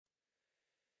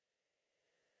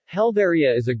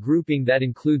Halvaria is a grouping that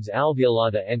includes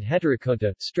alveolata and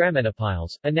heterokonta,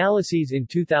 stramenopiles. Analyses in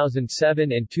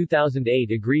 2007 and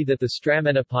 2008 agree that the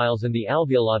stramenopiles and the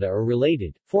alveolata are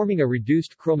related, forming a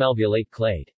reduced chromalveolate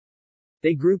clade.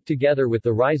 They group together with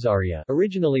the Rhizaria,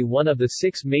 originally one of the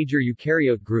 6 major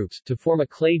eukaryote groups, to form a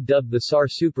clade dubbed the SAR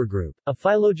supergroup. A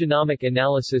phylogenomic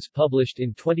analysis published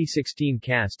in 2016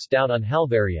 casts doubt on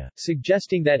Halvaria,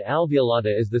 suggesting that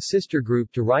alveolata is the sister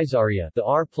group to Rhizaria, the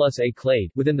R+A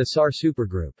clade, within the SAR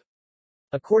supergroup.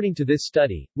 According to this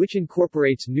study, which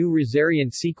incorporates new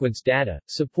Rhizarian sequence data,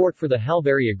 support for the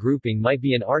Halvaria grouping might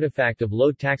be an artifact of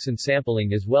low taxon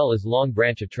sampling as well as long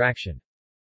branch attraction.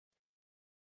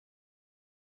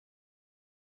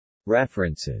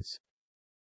 References